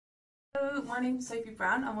Hello, my name's Sophie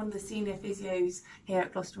Brown. I'm one of the senior physios here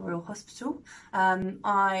at Gloucestershire Royal Hospital.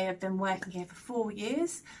 I have been working here for 4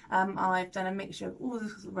 years. I've done a mixture of all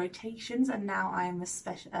the rotations, and now I am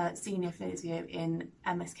a senior physio in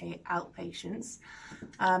MSK Outpatients.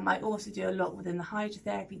 I also do a lot within the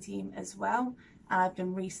Hydrotherapy Team as well. I've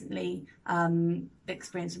been recently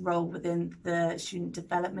experienced a role within the Student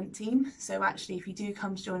Development Team. So actually, if you do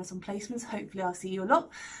come to join us on placements, hopefully I'll see you a lot.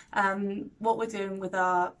 What we're doing with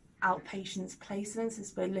our outpatients placements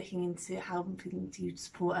is we're looking into how we can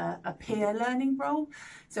support a peer learning role.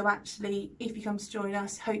 So actually, if you come to join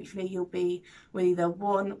us, hopefully you'll be with either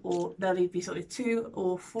one, or there'll be sort of 2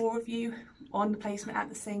 or 4 of you on the placement at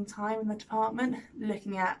the same time in the department,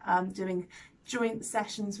 looking at doing joint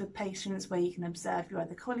sessions with patients where you can observe your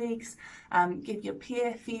other colleagues, give your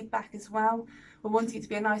peer feedback as well. We're wanting it to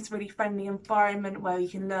be a nice, really friendly environment where you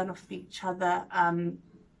can learn off of each other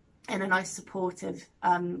in a nice supportive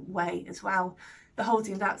way as well. The whole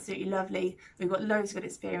team's absolutely lovely. We've got loads of good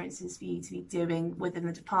experiences for you to be doing within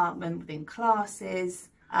the department, within classes,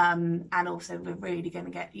 and also we're really going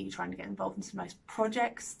to get you trying to get involved in some nice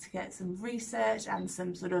projects to get some research and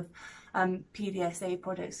some sort of PDSA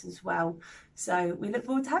projects as well. So we look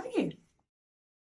forward to having you.